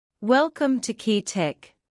Welcome to Key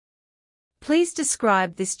Tech. Please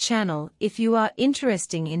describe this channel if you are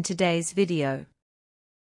interested in today's video.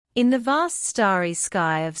 In the vast starry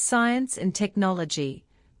sky of science and technology,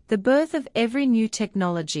 the birth of every new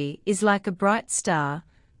technology is like a bright star,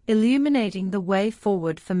 illuminating the way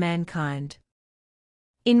forward for mankind.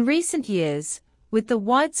 In recent years, with the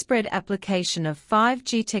widespread application of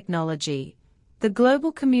 5G technology, the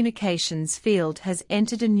global communications field has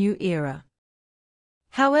entered a new era.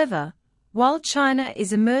 However, while China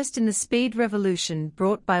is immersed in the speed revolution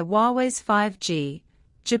brought by Huawei's 5G,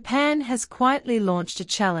 Japan has quietly launched a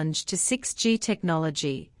challenge to 6G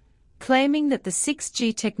technology, claiming that the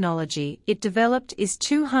 6G technology it developed is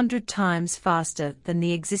 200 times faster than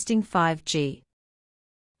the existing 5G.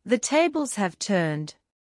 The tables have turned.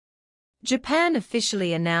 Japan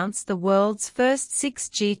officially announced the world's first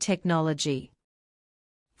 6G technology.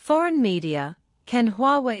 Foreign media: can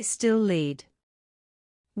Huawei still lead?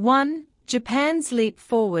 1. Japan's leap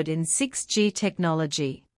forward in 6G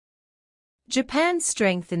technology. Japan's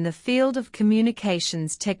strength in the field of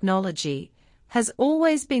communications technology has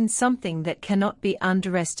always been something that cannot be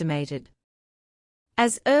underestimated.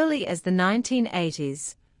 As early as the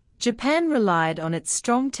 1980s, Japan relied on its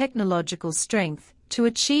strong technological strength to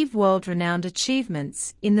achieve world-renowned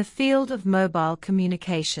achievements in the field of mobile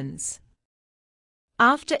communications.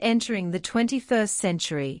 After entering the 21st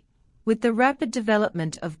century, with the rapid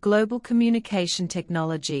development of global communication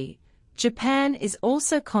technology, Japan is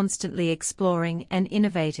also constantly exploring and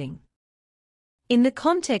innovating. In the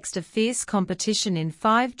context of fierce competition in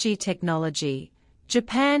 5G technology,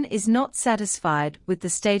 Japan is not satisfied with the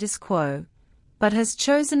status quo, but has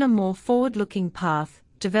chosen a more forward-looking path,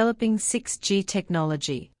 developing 6G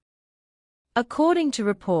technology. According to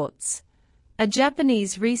reports, a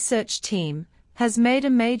Japanese research team has made a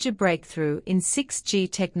major breakthrough in 6G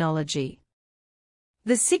technology.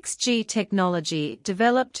 The 6G technology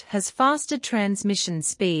developed has faster transmission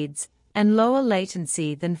speeds and lower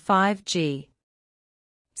latency than 5G.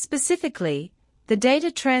 Specifically, the data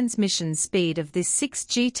transmission speed of this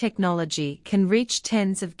 6G technology can reach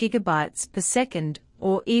tens of gigabytes per second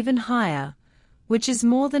or even higher, which is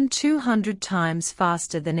more than 200 times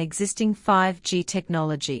faster than existing 5G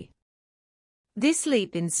technology. This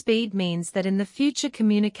leap in speed means that in the future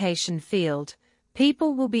communication field,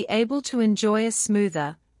 people will be able to enjoy a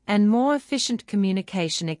smoother and more efficient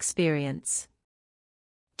communication experience.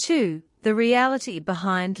 2. The reality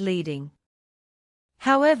behind leading.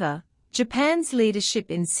 However, Japan's leadership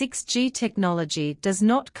in 6G technology does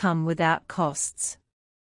not come without costs.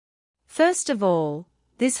 First of all,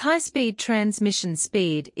 this high-speed transmission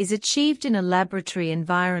speed is achieved in a laboratory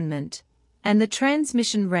environment, and the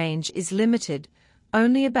transmission range is limited,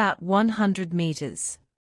 only about 100 meters.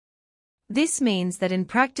 This means that in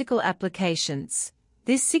practical applications,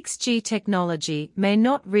 this 6G technology may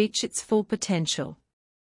not reach its full potential.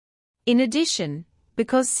 In addition,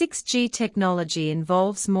 because 6G technology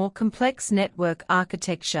involves more complex network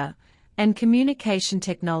architecture and communication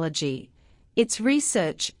technology, its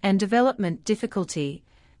research and development difficulty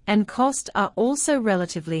and cost are also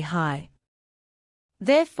relatively high.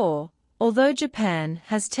 Therefore, although Japan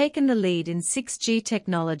has taken the lead in 6G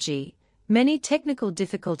technology, many technical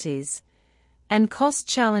difficulties and cost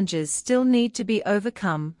challenges still need to be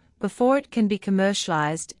overcome before it can be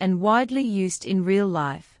commercialized and widely used in real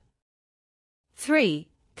life. 3.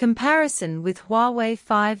 Comparison with Huawei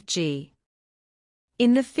 5G.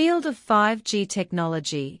 In the field of 5G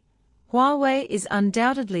technology, Huawei is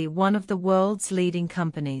undoubtedly one of the world's leading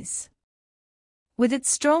companies. With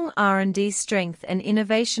its strong R&D strength and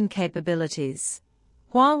innovation capabilities,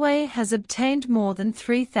 Huawei has obtained more than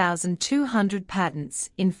 3,200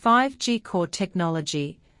 patents in 5G core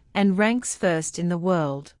technology and ranks first in the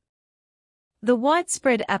world. The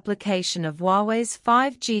widespread application of Huawei's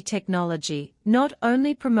 5G technology not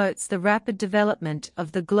only promotes the rapid development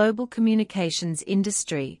of the global communications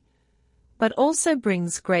industry, but also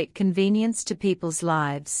brings great convenience to people's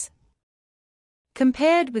lives.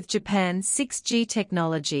 Compared with Japan's 6G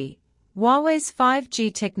technology, Huawei's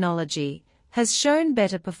 5G technology has shown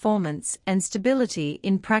better performance and stability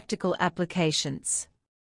in practical applications.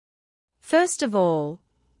 First of all,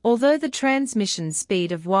 although the transmission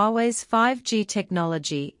speed of Huawei's 5G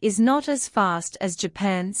technology is not as fast as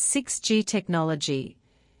Japan's 6G technology,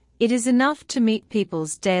 it is enough to meet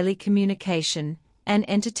people's daily communication and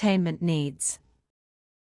entertainment needs.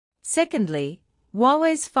 Secondly,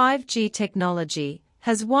 Huawei's 5G technology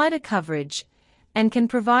has wider coverage and can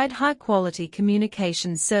provide high-quality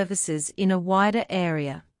communication services in a wider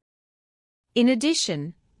area. In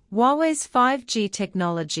addition, Huawei's 5G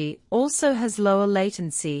technology also has lower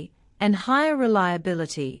latency and higher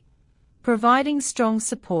reliability, providing strong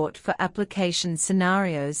support for application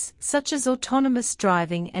scenarios such as autonomous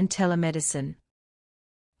driving and telemedicine.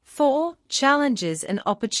 4. Challenges and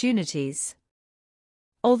opportunities.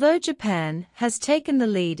 Although Japan has taken the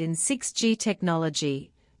lead in 6G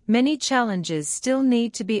technology, many challenges still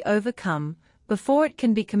need to be overcome before it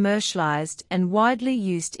can be commercialized and widely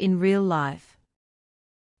used in real life.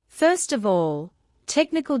 First of all,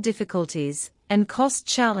 technical difficulties and cost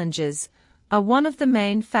challenges are one of the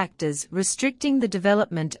main factors restricting the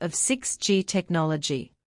development of 6G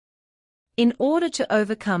technology. In order to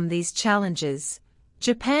overcome these challenges,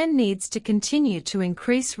 Japan needs to continue to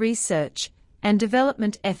increase research and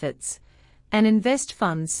development efforts and invest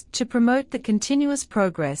funds to promote the continuous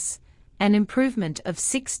progress and improvement of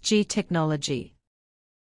 6G technology.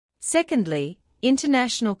 Secondly,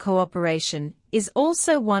 international cooperation is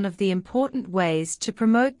also one of the important ways to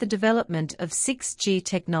promote the development of 6G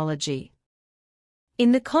technology.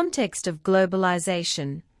 In the context of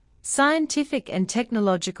globalization, scientific and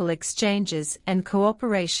technological exchanges and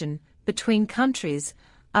cooperation between countries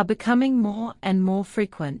are becoming more and more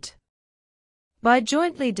frequent. By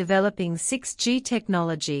jointly developing 6G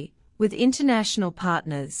technology with international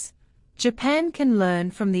partners, Japan can learn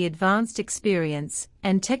from the advanced experience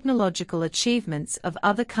and technological achievements of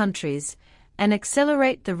other countries and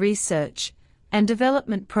accelerate the research and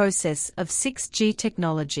development process of 6G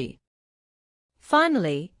technology.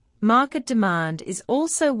 Finally, market demand is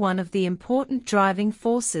also one of the important driving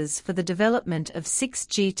forces for the development of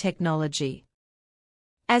 6G technology.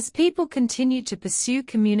 As people continue to pursue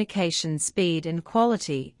communication speed and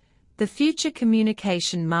quality, the future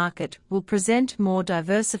communication market will present more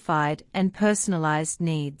diversified and personalized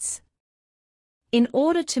needs. In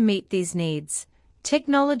order to meet these needs,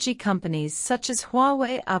 technology companies such as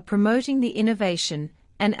Huawei are promoting the innovation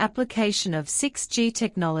and application of 6G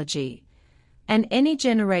technology, and any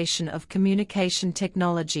generation of communication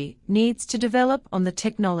technology needs to develop on the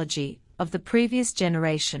technology of the previous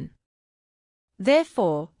generation.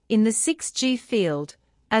 Therefore, in the 6G field,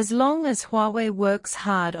 as long as Huawei works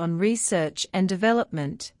hard on research and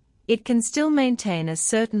development, it can still maintain a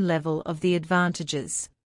certain level of the advantages.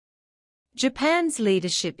 Japan's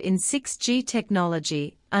leadership in 6G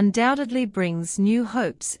technology undoubtedly brings new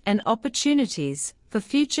hopes and opportunities for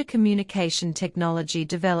future communication technology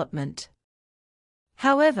development.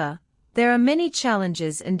 However, there are many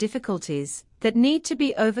challenges and difficulties that need to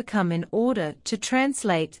be overcome in order to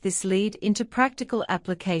translate this lead into practical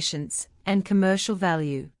applications and commercial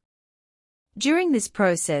value. During this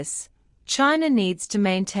process, China needs to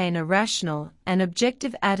maintain a rational and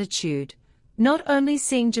objective attitude, not only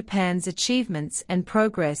seeing Japan's achievements and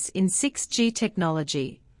progress in 6G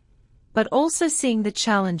technology, but also seeing the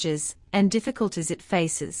challenges and difficulties it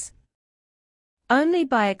faces. Only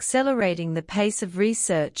by accelerating the pace of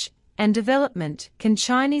research and development can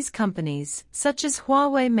Chinese companies such as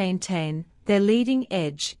Huawei maintain their leading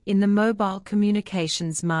edge in the mobile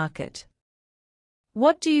communications market.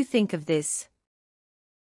 What do you think of this?